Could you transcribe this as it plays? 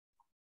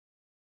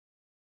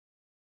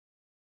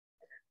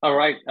All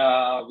right,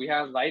 we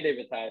have Laide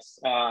with us.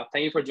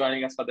 Thank you for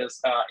joining us for this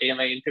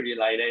AMA interview,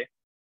 Laide.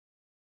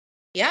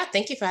 Yeah,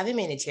 thank you for having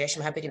me, Nitish.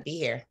 I'm happy to be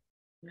here.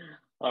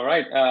 All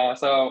right,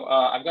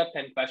 I've got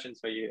 10 questions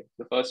for you.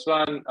 The first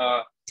one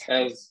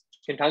is,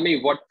 can you tell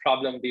me what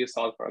problem do you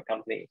solve for a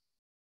company?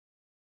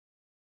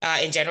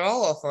 In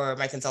general, or for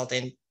my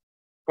consulting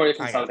For your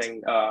project?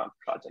 consulting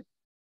project?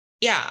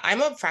 Yeah,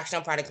 I'm a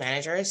fractional product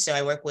manager, so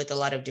I work with a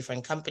lot of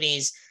different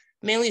companies,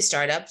 mainly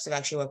startups. I've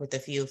actually worked with a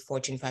few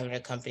Fortune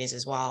 500 companies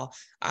as well,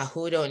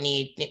 who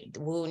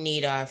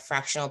need a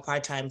fractional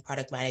part-time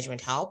product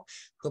management help,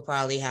 who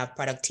probably have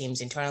product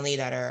teams internally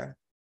that are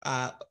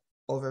uh,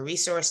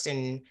 over-resourced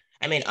and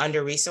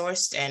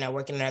under-resourced and are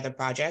working on other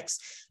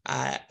projects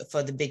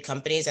for the big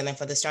companies. And then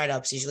for the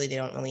startups, usually they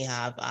don't really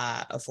have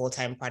a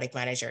full-time product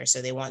manager. So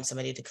they want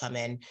somebody to come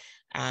in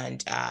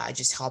and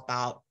just help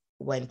out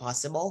when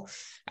possible.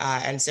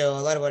 And so a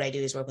lot of what I do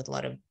is work with a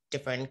lot of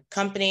different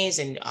companies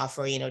and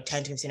offer, 10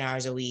 to 15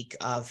 hours a week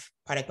of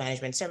product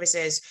management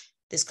services.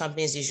 These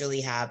companies usually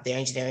have their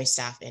engineering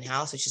staff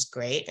in-house, which is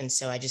great. And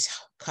so I just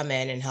come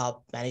in and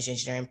help manage the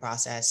engineering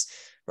process,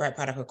 write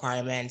product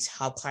requirements,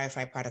 help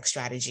clarify product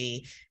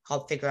strategy,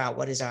 help figure out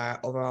what is our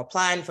overall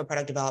plan for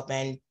product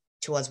development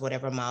towards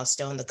whatever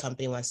milestone the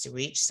company wants to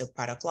reach. So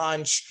product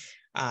launch,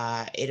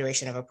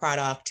 iteration of a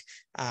product,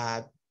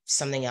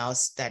 something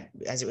else that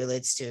as it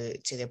relates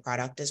to their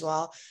product as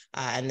well.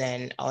 And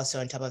then also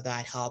on top of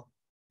that, help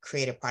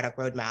create a product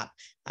roadmap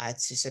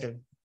to sort of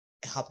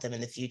help them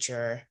in the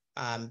future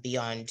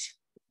beyond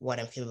what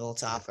I'm capable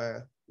to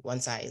offer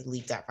once I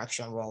leave that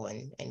fractional role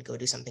and go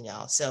do something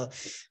else. So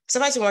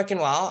sometimes it's working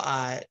well.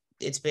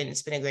 It's been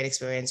a great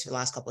experience for the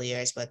last couple of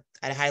years, but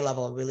at a high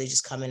level, really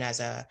just come in as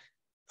a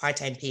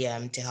part-time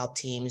PM to help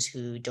teams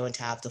who don't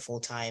have the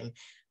full-time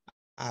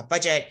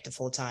budget, the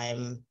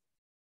full-time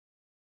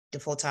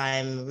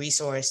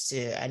resource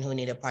and who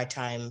need a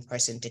part-time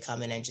person to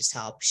come in and just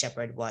help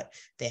shepherd what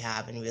they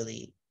have and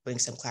really bring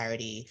some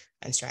clarity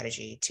and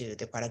strategy to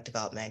the product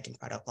development and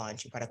product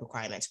launch and product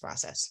requirements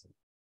process.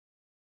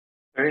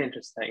 Very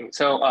interesting.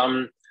 So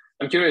I'm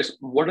curious,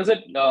 what does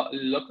it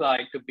look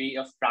like to be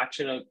a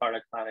fractional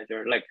product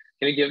manager? Like,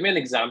 can you give me an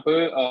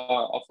example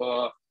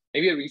of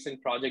maybe a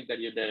recent project that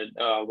you did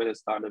with a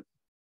startup?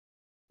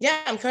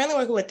 Yeah, I'm currently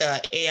working with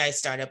the AI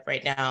startup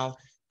right now.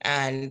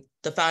 And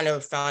the founder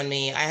found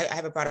me. I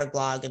have a product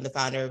blog, and the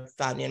founder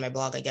found me on my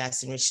blog, I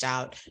guess, and reached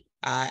out.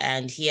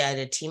 And he had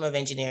a team of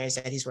engineers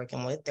that he's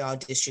working with. They're all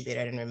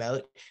distributed and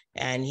remote.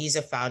 And he's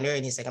a founder,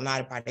 and he's like, I'm not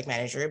a product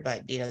manager,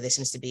 but there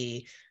seems to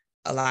be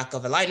a lack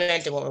of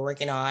alignment in what we're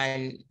working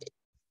on.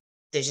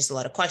 There's just a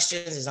lot of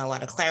questions. There's not a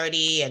lot of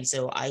clarity. And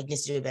so I need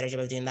to do a better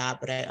job of doing that,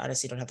 but I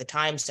honestly don't have the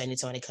time. So I need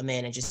someone to come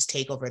in and just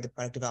take over the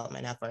product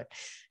development effort.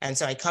 And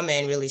so I come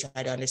in, really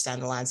try to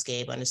understand the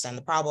landscape, understand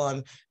the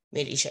problem,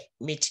 meet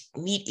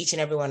each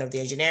and every one of the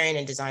engineering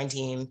and design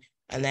team.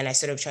 And then I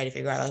sort of try to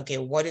figure out, okay,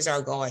 what is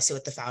our goal? I sit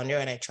with the founder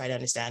and I try to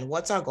understand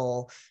what's our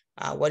goal?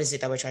 What is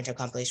it that we're trying to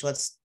accomplish? What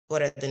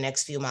are the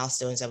next few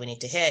milestones that we need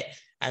to hit?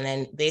 And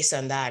then based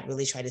on that,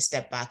 really try to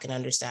step back and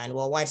understand,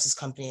 well, why does this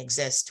company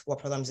exist? What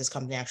problems is this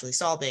company actually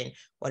solving?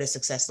 What does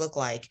success look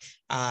like?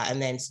 And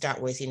then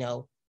start with,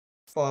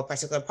 for a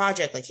particular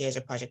project, like here's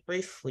a project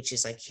brief, which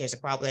is like, here's a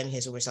problem,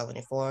 here's what we're solving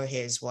it for,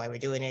 here's why we're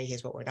doing it,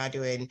 here's what we're not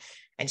doing,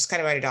 and just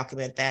kind of write a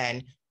document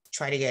then,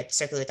 try to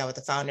circulate that with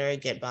the founder,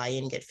 get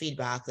buy-in, get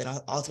feedback, then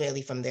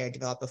ultimately from there,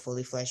 develop a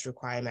fully fledged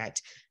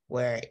requirement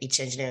where each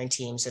engineering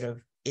team sort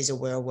of is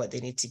aware of what they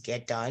need to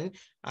get done.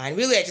 And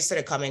really, I just sort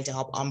of come in to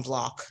help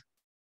unblock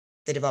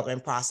the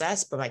development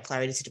process, provide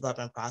clarity to the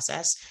development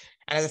process.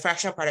 And as a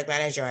fractional product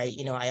manager,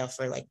 I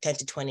offer like 10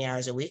 to 20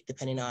 hours a week,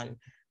 depending on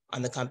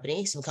the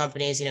company. Some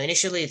companies,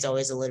 initially it's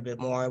always a little bit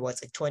more,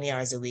 what's like 20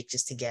 hours a week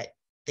just to get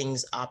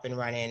things up and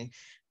running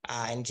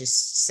and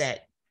just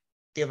set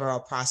the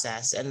overall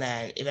process. And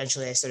then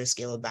eventually I sort of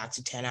scale it back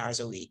to 10 hours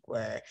a week,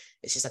 where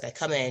it's just like I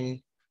come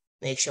in,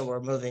 make sure we're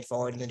moving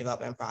forward in the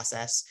development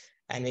process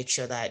and make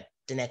sure that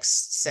the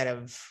next set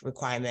of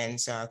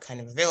requirements are kind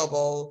of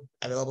available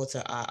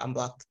to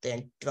unblock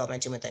the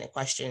development team with any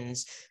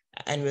questions,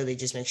 and really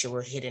just make sure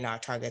we're hitting our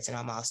targets and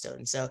our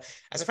milestones. So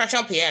as a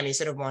fractional PM, you're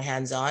sort of more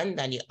hands-on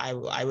than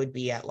I would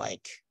be at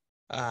like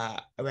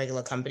a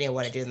regular company or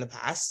what I did in the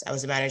past. I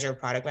was a manager of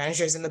product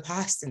managers in the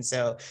past. And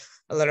so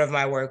a lot of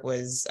my work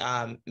was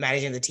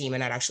managing the team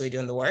and not actually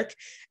doing the work.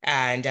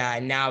 And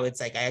now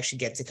it's like I actually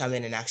get to come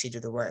in and actually do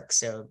the work.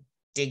 So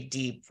dig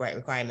deep, write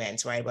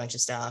requirements, write a bunch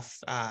of stuff,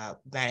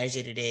 manage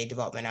day-to-day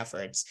development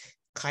efforts,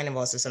 kind of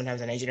also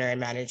sometimes an engineering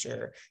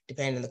manager,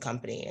 depending on the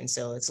company. And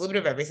so it's a little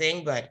bit of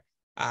everything, but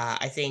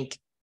I think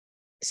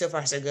so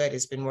far so good.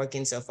 It's been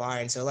working so far.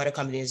 And so a lot of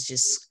companies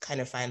just kind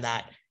of find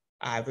that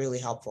really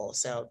helpful.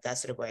 So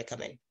that's sort of where I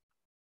come in.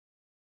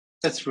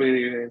 That's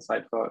really, really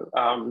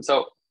insightful.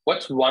 So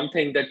what's one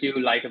thing that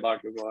you like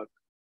about your work?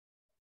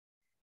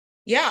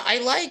 Yeah,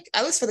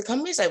 at least for the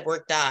companies I've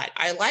worked at,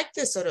 I like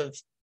this sort of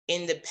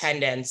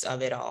independence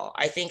of it all.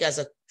 I think as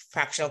a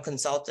fractional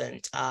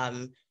consultant,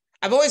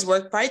 I've always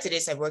worked, prior to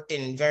this, I've worked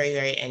in very,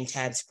 very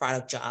intense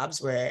product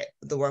jobs where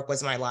the work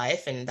was my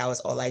life and that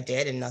was all I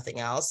did and nothing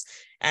else.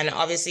 And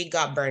obviously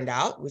got burned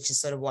out, which is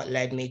sort of what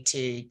led me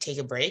to take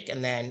a break.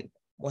 And then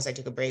once I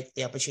took a break,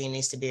 the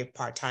opportunities to be a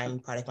part-time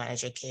product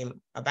manager came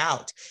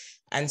about.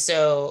 And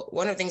so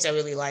one of the things I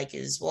really like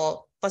is,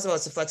 well, first of all,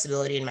 it's the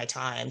flexibility in my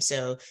time.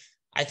 So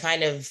I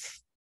kind of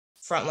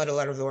front load a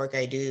lot of the work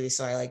I do.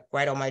 So I like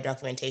write all my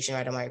documentation,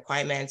 write all my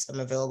requirements. I'm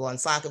available on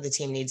Slack if the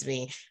team needs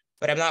me,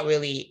 but I'm not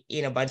really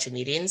in a bunch of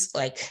meetings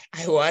like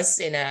I was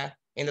in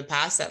the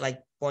past at like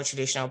more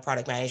traditional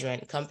product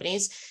management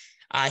companies.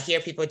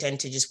 Here, people tend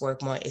to just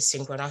work more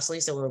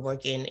asynchronously. So we're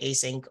working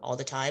async all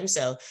the time.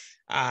 So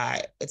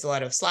it's a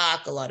lot of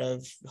Slack, a lot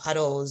of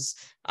huddles,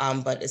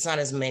 but it's not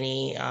as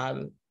many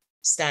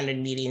standard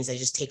meetings that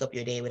just take up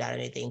your day without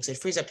anything. So it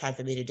frees up time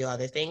for me to do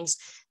other things.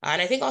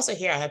 And I think also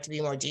here, I have to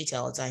be more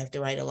detailed. So I have to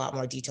write a lot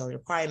more detailed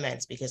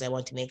requirements because I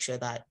want to make sure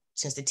that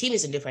since the team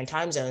is in different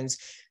time zones,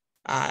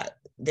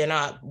 they're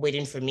not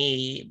waiting for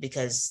me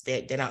because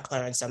they're not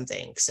clear on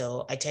something.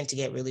 So I tend to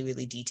get really,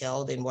 really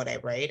detailed in what I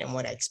write and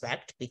what I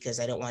expect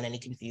because I don't want any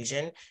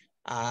confusion.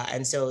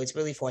 And so it's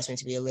really forced me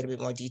to be a little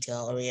bit more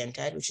detail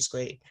oriented, which is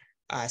great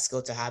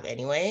skill to have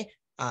anyway.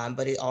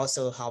 But it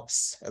also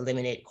helps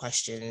eliminate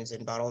questions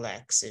and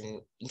bottlenecks.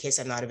 And in case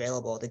I'm not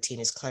available, the team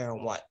is clear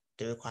on what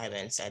the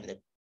requirements and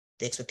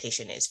the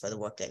expectation is for the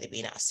work that they're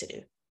being asked to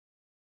do.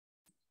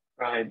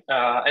 Right.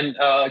 And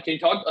can you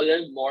talk a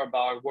little more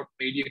about what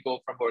made you go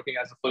from working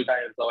as a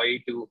full-time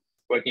employee to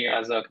working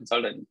as a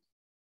consultant?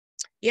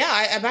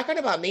 Yeah, a background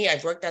about me.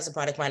 I've worked as a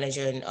product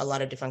manager in a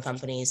lot of different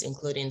companies,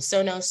 including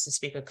Sonos, the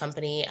speaker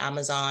company,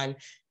 Amazon.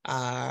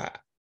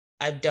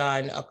 I've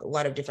done a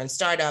lot of different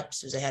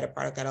startups. Was a head of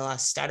product at a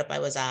last startup I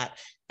was at.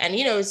 And,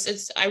 you know,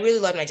 I really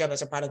love my job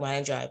as a product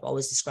manager. I've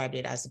always described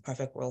it as the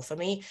perfect role for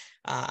me.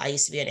 I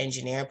used to be an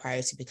engineer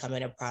prior to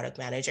becoming a product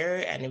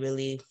manager, and I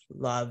really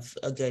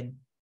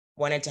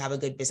wanted to have a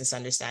good business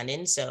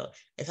understanding. So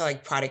I felt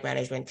like product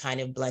management kind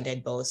of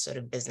blended both sort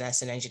of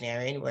business and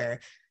engineering, where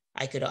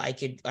I could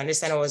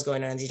understand what was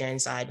going on the engineering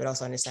side, but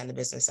also understand the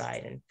business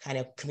side and kind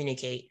of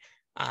communicate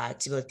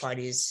to both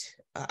parties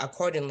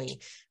accordingly.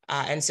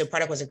 And so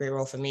product was a great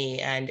role for me,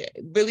 and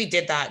really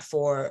did that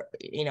for,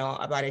 you know,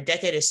 about a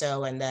decade or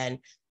so. And then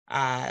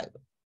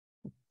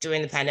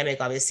during the pandemic,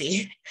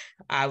 obviously,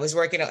 I was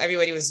working,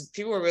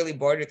 people were really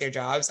bored with their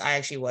jobs. I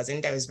actually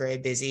wasn't. I was very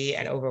busy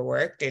and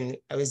overworked, and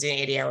I was doing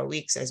 80-hour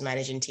weeks. I was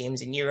managing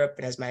teams in Europe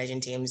and I was managing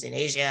teams in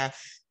Asia.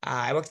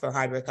 I worked for a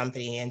hardware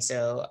company. And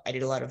so I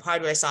did a lot of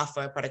hardware,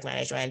 software, product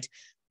management,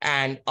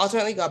 and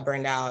ultimately got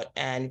burned out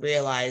and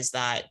realized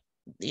that,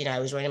 you know, I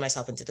was running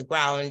myself into the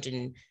ground.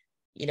 And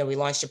you know, we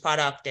launched a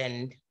product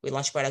and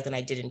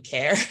I didn't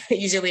care.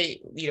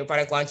 Usually, you know,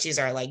 product launches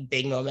are like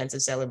big moments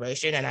of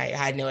celebration, and I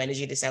had no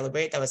energy to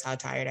celebrate. That was how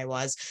tired I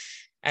was.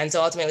 And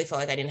so ultimately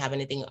felt like I didn't have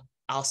anything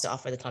else to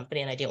offer the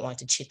company, and I didn't want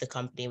to cheat the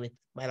company with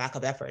my lack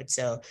of effort.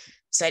 So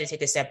decided to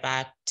take a step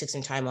back, took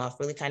some time off,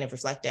 really kind of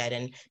reflected.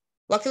 And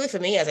luckily for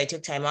me, as I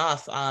took time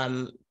off,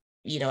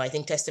 you know, I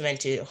think testament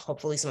to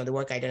hopefully some of the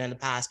work I did in the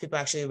past, people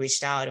actually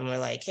reached out and were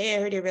like, hey,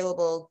 I heard you're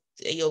available.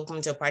 Are you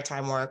open to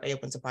part-time work? Are you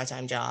open to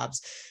part-time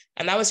jobs?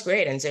 And that was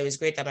great. And so it was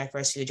great that my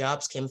first few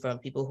jobs came from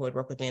people who had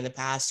worked with me in the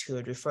past, who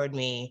had referred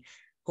me,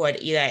 who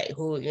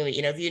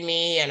interviewed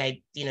me, and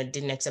I, you know,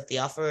 didn't accept the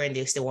offer, and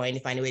they still wanted to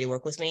find a way to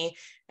work with me,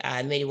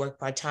 and made it work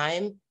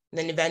part-time. And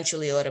then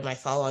eventually a lot of my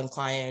follow-on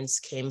clients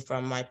came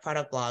from my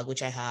product blog,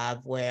 which I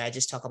have, where I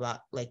just talk about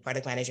like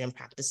product management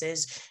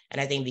practices.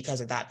 And I think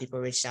because of that, people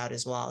reached out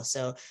as well.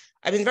 So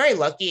I've been very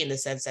lucky in the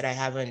sense that I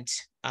haven't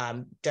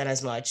done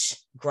as much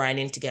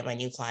grinding to get my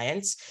new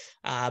clients.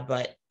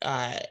 But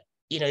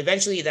you know,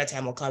 eventually that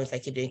time will come if I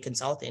keep doing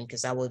consulting,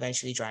 because that will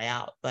eventually dry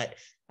out. But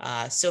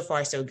so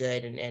far so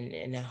good,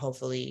 and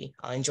hopefully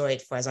I'll enjoy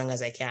it for as long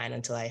as I can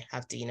until I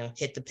have to, you know,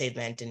 hit the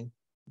pavement and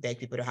beg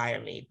people to hire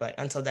me. But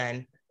until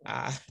then,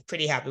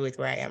 pretty happy with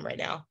where I am right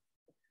now.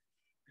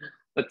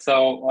 That's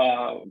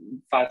so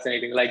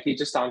fascinating. Like, you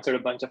just answered a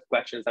bunch of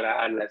questions that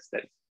I had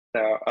listed.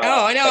 So,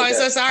 oh no, I'm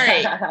so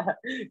sorry.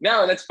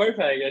 No, that's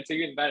perfect. That's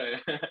even better.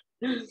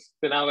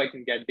 So now I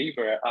can get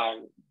deeper.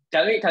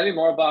 Tell me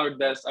more about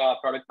this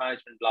product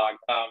management blog.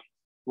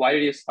 Why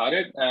did you start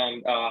it,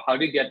 and how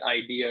do you get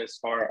ideas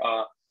for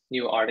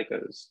new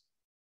articles?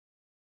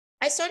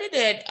 I started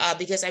it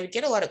because I would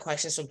get a lot of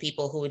questions from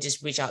people who would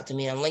just reach out to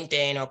me on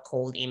LinkedIn or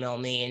cold email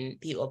me,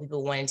 and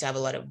people wanting to have a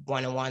lot of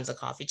one-on-ones or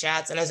coffee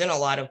chats. And I was in a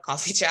lot of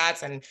coffee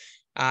chats, and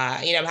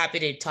you know, I'm happy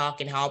to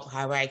talk and help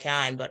however I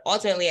can. But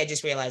ultimately, I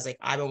just realized like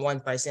I'm a one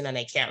person and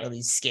I can't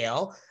really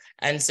scale.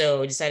 And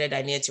so I decided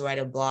I needed to write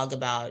a blog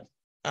about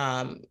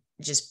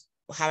just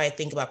how I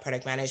think about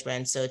product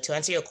management. So to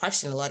answer your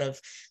question, a lot of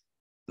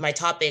my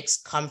topics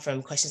come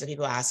from questions that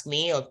people ask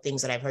me, or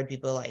things that I've heard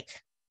people like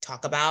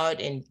talk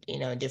about in, you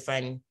know,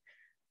 different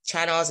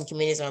channels and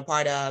communities I'm a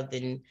part of,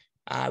 and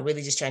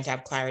really just trying to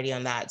have clarity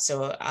on that.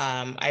 So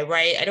I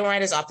don't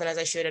write as often as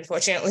I should,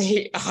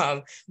 unfortunately.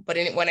 But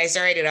when I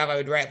started it off, I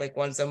would write like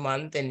once a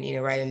month, and, you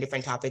know, write on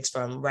different topics,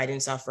 from writing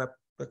software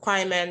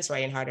requirements,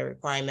 writing harder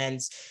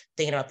requirements,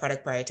 thinking about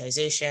product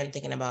prioritization,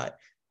 thinking about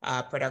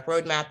product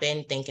road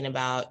mapping, thinking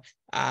about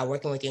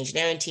working with the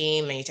engineering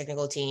team and your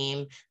technical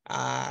team.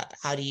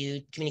 How do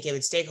you communicate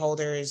with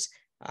stakeholders?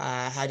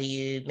 How do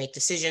you make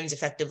decisions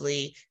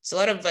effectively? So a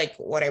lot of like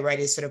what I write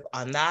is sort of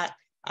on that,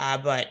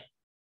 but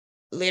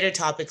later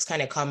topics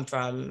kind of come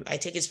from, I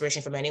take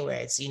inspiration from anywhere.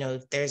 It's,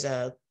 there's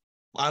a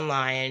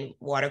online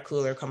water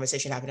cooler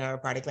conversation happening on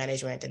product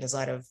management, and there's a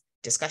lot of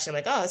discussion. I'm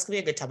like, oh, this could be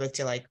a good topic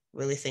to like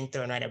really think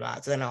through and write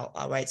about. So then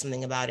I'll write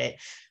something about it.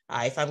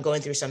 If I'm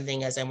going through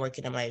something as I'm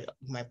working on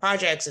my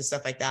projects and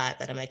stuff like that,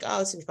 that I'm like, oh,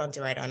 this would be fun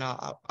to write on,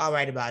 I'll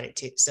write about it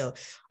too. So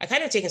I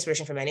kind of take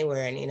inspiration from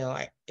anywhere.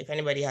 And, if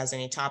anybody has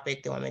any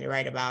topic they want me to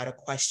write about or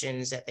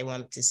questions that they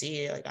want to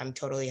see, like, I'm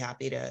totally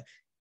happy to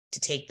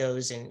take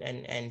those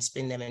and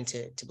spin them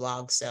into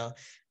blogs. So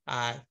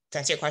to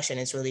answer your question,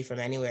 it's really from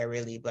anywhere,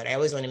 really. But I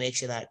always want to make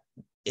sure that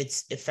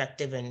it's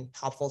effective and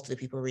helpful to the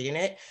people reading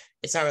it.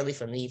 It's not really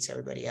from me, it's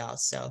everybody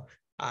else. So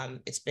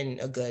it's been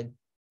a good,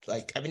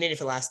 like, I've been in it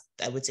for the last,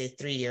 I would say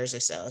 3 years or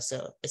so.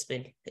 So it's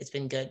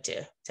been good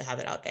to have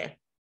it out there.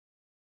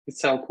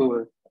 It's so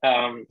cool.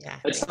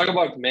 Let's talk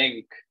about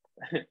Mink.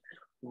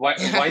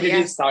 Why did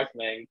you start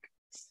Mink?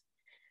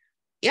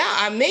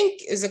 Yeah,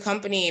 Mink is a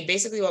company.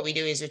 Basically, what we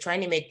do is we're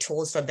trying to make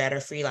tools for better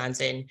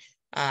freelancing.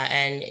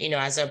 And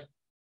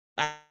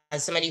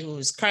as somebody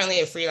who's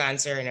currently a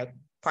freelancer and a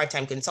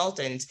part-time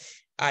consultant,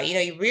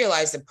 you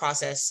realize the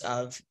process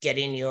of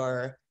getting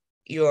your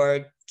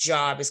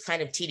job is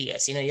kind of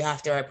tedious. You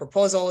have to write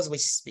proposals,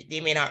 which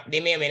they may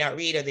or may not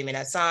read, or they may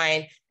not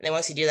sign. And then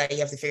once you do that, you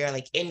have to figure out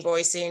like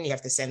invoicing. You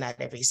have to send that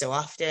every so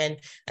often.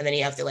 And then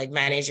you have to like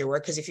manage your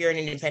work. Because if you're an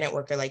independent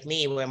worker like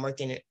me, where I'm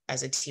working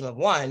as a team of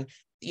one,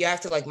 you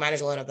have to like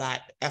manage a lot of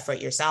that effort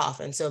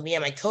yourself. And so me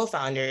and my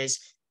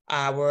co-founders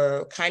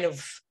were kind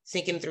of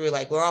thinking through,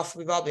 like,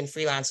 we've all been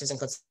freelancers and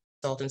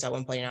consultants at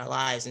one point in our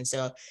lives. And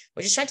so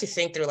we're just trying to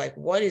think through, like,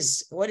 what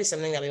is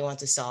something that we want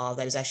to solve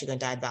that is actually going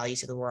to add value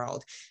to the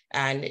world.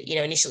 And,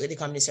 initially the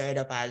company started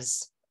up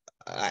as,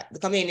 the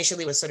company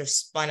initially was sort of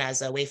spun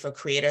as a way for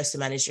creators to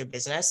manage their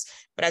business.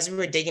 But as we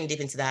were digging deep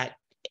into that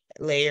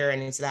layer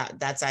and into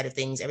that side of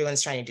things,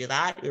 everyone's trying to do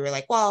that. We were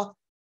like, well,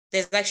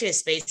 there's actually a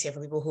space here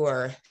for people who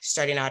are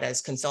starting out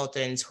as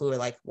consultants who are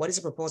like, what is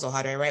a proposal?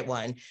 How do I write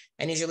one?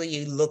 And usually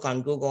you look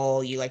on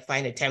Google, you like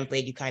find a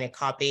template, you kind of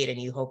copy it,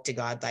 and you hope to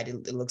God that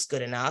it looks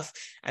good enough.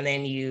 And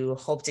then you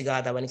hope to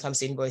God that when it comes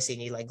to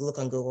invoicing, you like look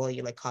on Google,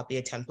 you like copy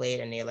a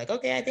template, and you're like,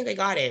 okay, I think I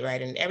got it,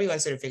 right? And everyone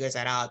sort of figures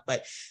that out.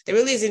 But there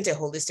really isn't a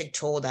holistic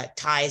tool that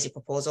ties your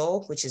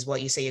proposal, which is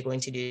what you say you're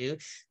going to do,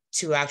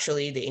 to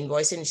actually the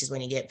invoicing, which is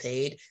when you get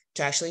paid,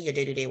 to actually your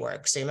day-to-day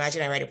work. So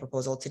imagine I write a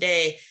proposal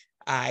today.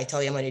 I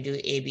tell you I'm going to do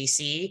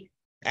ABC,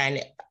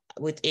 and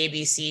with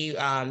ABC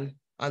on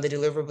the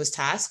deliverables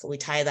task, we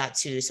tie that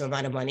to some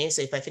amount of money.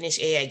 So if I finish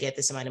A, I get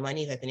this amount of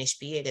money. If I finish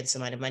B, I get this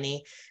amount of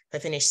money. If I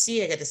finish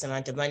C, I get this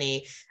amount of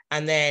money.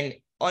 And then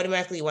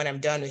automatically when I'm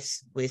done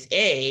with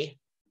A,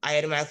 I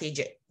automatically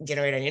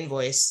generate an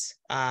invoice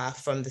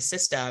from the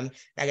system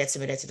that gets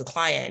submitted to the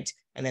client,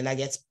 and then that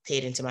gets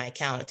paid into my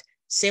account.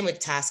 Same with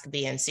task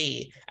B and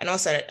C. And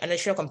also an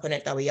additional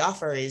component that we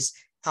offer is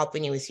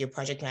helping you with your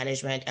project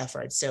management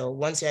efforts. So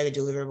once you have a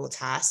deliverable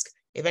task,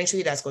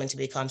 eventually that's going to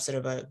become sort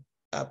of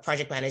a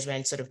project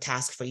management sort of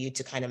task for you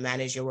to kind of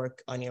manage your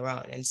work on your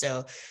own. And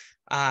so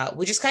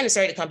we just kind of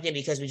started the company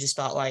because we just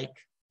felt like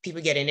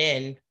people getting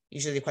in,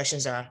 usually the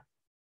questions are,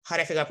 how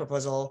do I figure out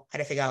proposal? How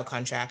do I figure out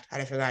contract? How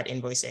do I figure out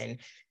invoicing?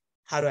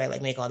 How do I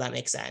like make all that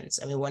make sense?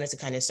 And we wanted to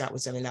kind of start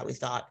with something that we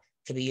thought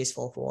could be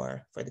useful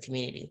for the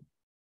community.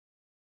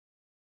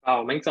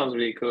 Oh, Mink sounds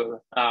really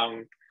cool.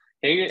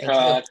 Can you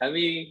tell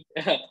me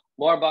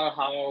more about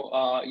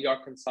how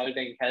your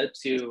consulting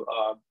helps you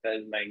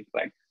build Mink?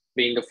 Like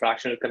being a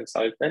fractional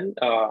consultant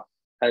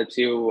helps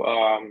you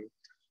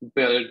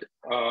build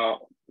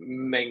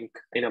Mink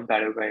in a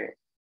better way.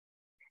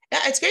 Yeah,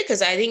 it's great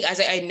because I think,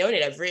 as I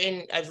noted, I've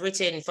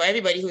written for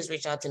everybody who's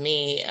reached out to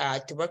me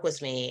to work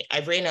with me.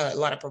 I've written a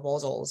lot of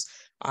proposals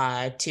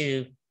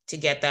to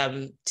get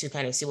them to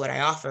kind of see what I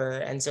offer,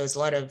 and so it's a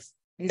lot of.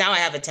 Now I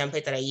have a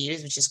template that I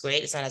use, which is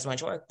great. It's not as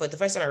much work, but the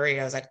first time I read it,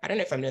 I was like, I don't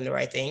know if I'm doing the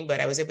right thing, but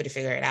I was able to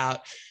figure it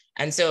out.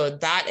 And so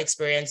that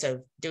experience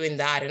of doing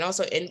that, and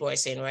also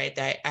invoicing, right?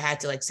 That I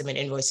had to like submit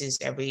invoices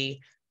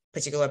every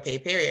particular pay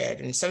period.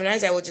 And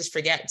sometimes I will just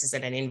forget to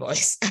send an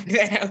invoice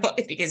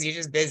because you're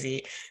just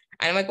busy.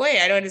 And I'm like,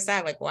 wait, I don't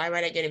understand. Like, why am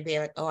I not getting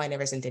paid? Like, oh, I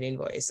never sent an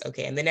invoice.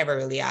 Okay. And they never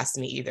really asked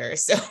me either.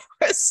 So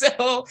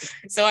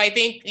I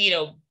think,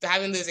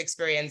 having those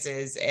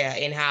experiences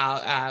in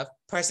how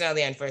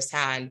personally and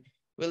firsthand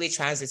really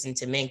translates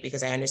into Mink,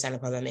 because I understand the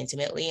problem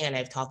intimately. And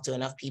I've talked to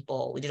enough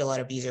people. We did a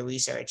lot of user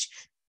research.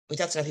 We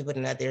talked to enough people to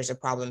know that there's a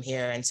problem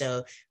here. And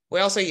so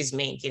we also use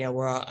Mink.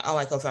 We're all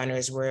my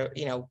co-founders, when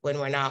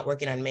we're not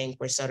working on Mink,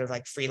 we're sort of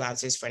like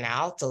freelancers for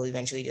now till we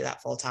eventually do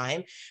that full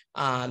time.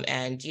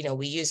 And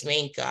we use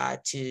Mink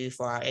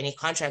for any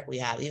contract we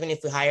have. Even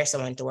if we hire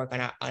someone to work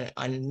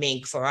on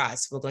Mink for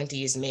us, we're going to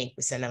use Mink.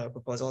 We send them a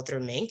proposal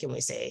through Mink and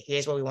we say,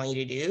 here's what we want you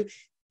to do.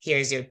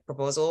 here's your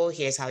proposal,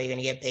 here's how you're going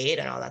to get paid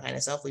and all that kind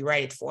of stuff. We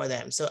write it for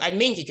them. So at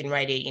Mink, you can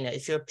write it,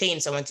 if you're paying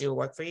someone to do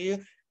work for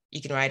you,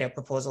 you can write a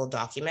proposal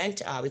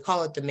document. We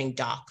call it the Mink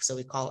doc. So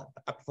we call it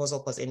a proposal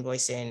plus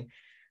invoicing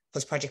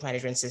plus project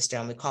management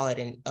system. We call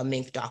it a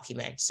Mink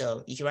document.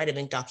 So you can write a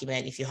Mink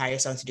document if you hire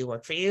someone to do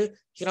work for you. You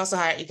can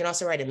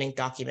also write a Mink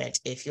document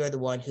if you're the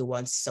one who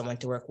wants someone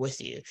to work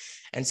with you.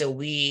 And so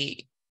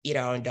we eat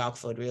our own dog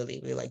food,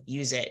 really. We like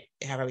use it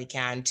however we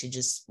can to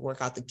just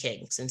work out the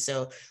kinks. And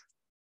so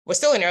we're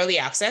still in early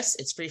access.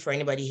 It's free for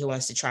anybody who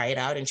wants to try it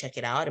out and check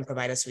it out and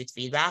provide us with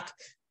feedback.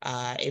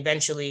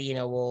 Eventually,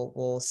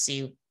 we'll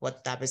see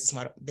what that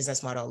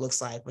business model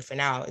looks like. But for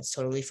now, it's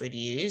totally free to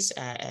use,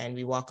 and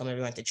we welcome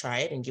everyone to try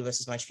it and give us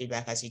as much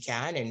feedback as you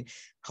can. And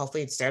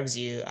hopefully, it serves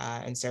you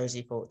and serves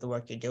you for the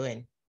work you're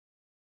doing.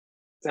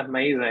 It's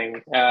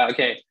amazing.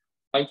 Okay,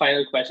 one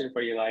final question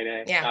for you,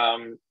 Laide. Yeah.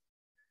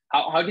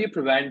 How do you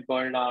prevent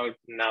burnout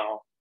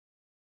now?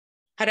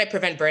 How do I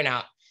prevent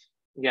burnout?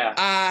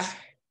 Yeah.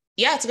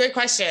 Yeah, it's a great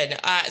question.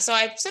 So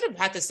I've sort of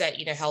had to set,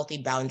 healthy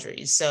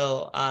boundaries.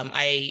 So well,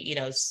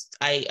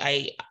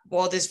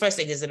 this first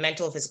thing is the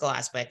mental and physical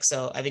aspect.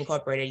 So I've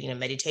incorporated,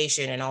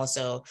 meditation and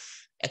also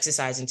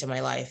exercise into my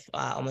life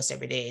almost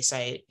every day.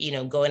 So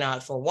going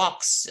out for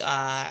walks.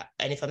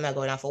 And if I'm not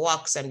going out for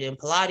walks, I'm doing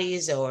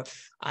Pilates or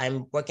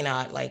I'm working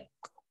out like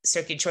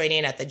circuit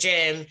training at the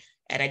gym.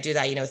 And I do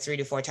that, 3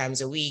 to 4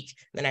 times a week.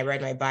 Then I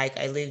ride my bike.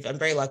 I'm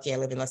very lucky. I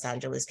live in Los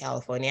Angeles,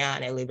 California,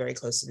 and I live very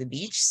close to the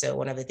beach. So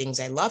one of the things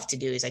I love to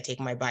do is I take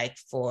my bike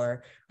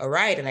for a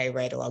ride and I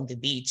ride along the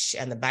beach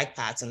and the bike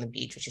paths on the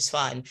beach, which is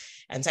fun.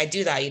 And so I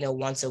do that,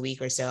 once a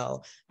week or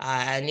so.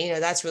 And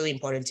that's really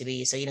important to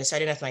me. So,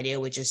 starting off my day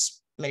with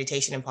just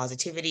meditation and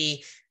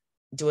positivity,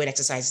 doing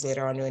exercises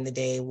later on during the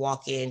day,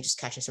 walking, just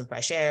catching some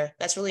fresh air.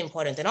 That's really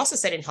important. And also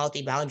setting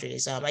healthy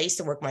boundaries. I used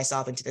to work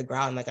myself into the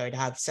ground. Like I would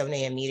have 7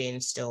 a.m.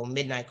 meetings till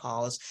midnight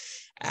calls.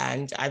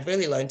 And I've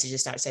really learned to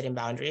just start setting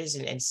boundaries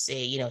and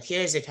say,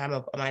 here's the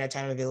amount of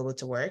time available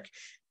to work.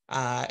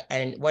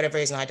 And whatever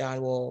is not done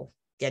will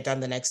get done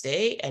the next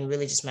day, and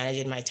really just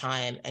managing my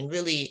time and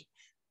really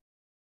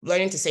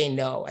learning to say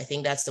no. I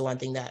think that's the one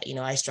thing that,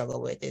 I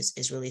struggle with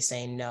is really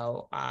saying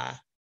no.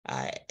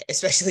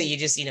 Especially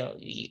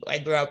I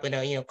grew up in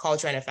a,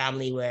 culture and a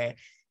family where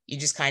you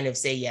just kind of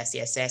say yes,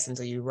 yes, yes,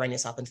 until you run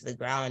yourself into the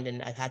ground.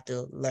 And I've had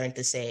to learn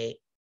to say,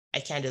 I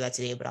can't do that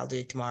today, but I'll do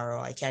it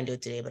tomorrow. I can't do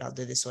it today, but I'll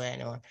do this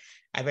one. Or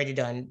I've already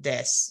done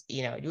this,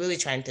 really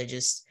trying to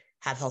just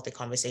have healthy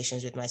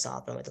conversations with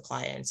myself and with the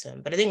clients.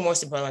 But I think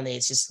most importantly,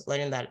 it's just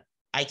learning that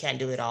I can't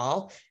do it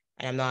all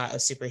and I'm not a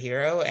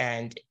superhero,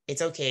 and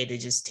it's okay to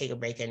just take a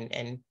break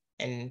and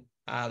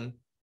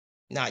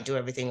not do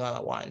everything all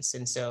at once.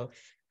 And so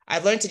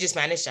I've learned to just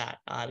manage that.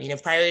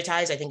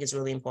 Prioritize, I think, is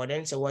really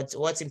important. So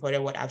what's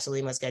important, what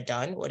absolutely must get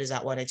done? What is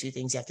that 1 or 2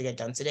 things you have to get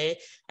done today?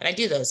 And I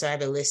do those. So I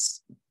have a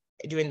list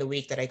during the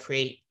week that I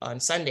create on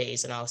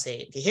Sundays, and I'll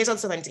say, okay, here's all the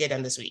stuff I need to get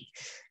done this week.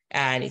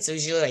 And it's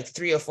usually like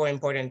 3 or 4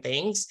 important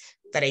things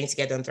that I need to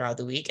get done throughout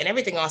the week. And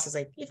everything else is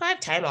like, if I have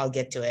time, I'll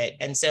get to it.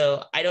 And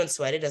so I don't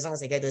sweat it. As long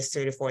as I get those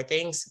 3 to 4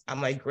 things,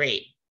 I'm like,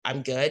 great,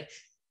 I'm good.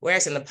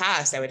 Whereas in the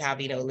past, I would have,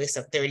 a list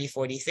of 30,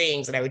 40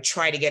 things, and I would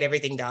try to get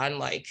everything done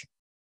like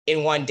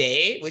in one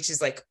day, which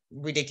is like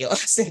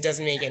ridiculous. It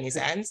doesn't make any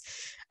sense.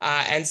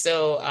 And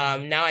so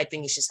now I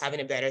think it's just having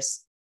a better,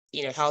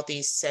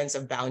 healthy sense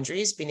of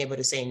boundaries, being able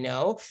to say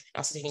no, and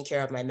also taking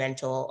care of my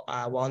mental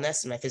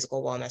wellness and my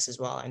physical wellness as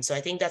well. And so I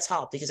think that's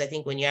helped, because I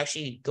think when you're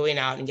actually going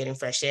out and getting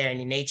fresh air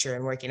and in nature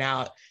and working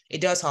out,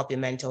 it does help your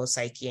mental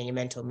psyche and your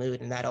mental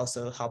mood. And that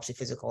also helps your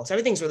physical. So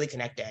everything's really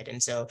connected.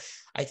 And so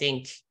I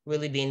think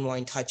really being more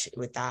in touch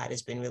with that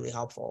has been really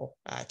helpful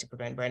to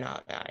prevent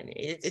burnout. And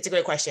it's a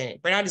great question.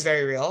 Burnout is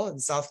very real,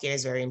 and self-care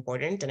is very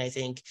important. And I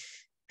think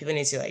people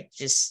need to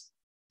just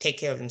take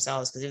care of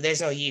themselves, because if there's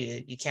no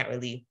you can't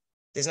really,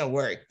 there's no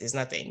work, there's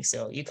nothing.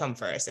 So you come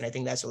first. And I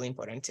think that's really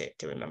important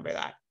to remember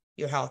that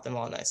your health and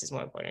wellness is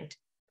more important.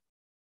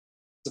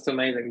 It's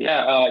amazing.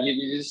 Yeah.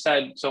 You just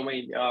said so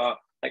many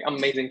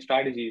amazing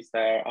strategies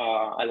there.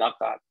 I love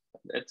that.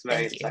 It's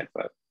very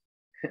insightful.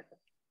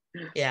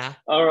 Yeah.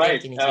 All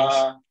right.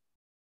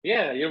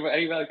 Yeah, you're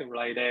very welcome,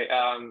 Laide.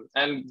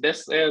 And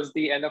this is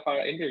the end of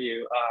our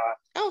interview.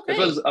 Great. It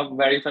was a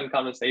very fun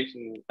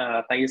conversation.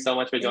 Thank you so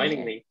much for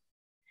joining me.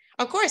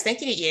 Of course. Thank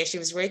you, Yesh. It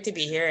was great to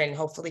be here, and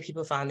hopefully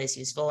people found this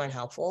useful and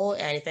helpful.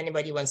 And if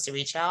anybody wants to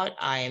reach out,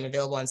 I am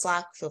available on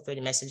Slack. Feel free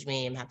to message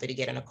me. I'm happy to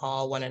get on a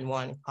call,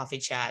 one-on-one, coffee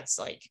chats,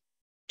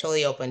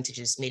 totally open to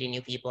just meeting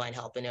new people and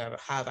helping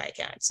however I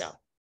can. So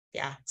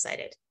yeah,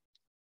 excited.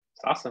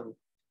 Awesome.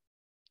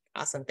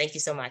 Awesome. Thank you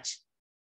so much.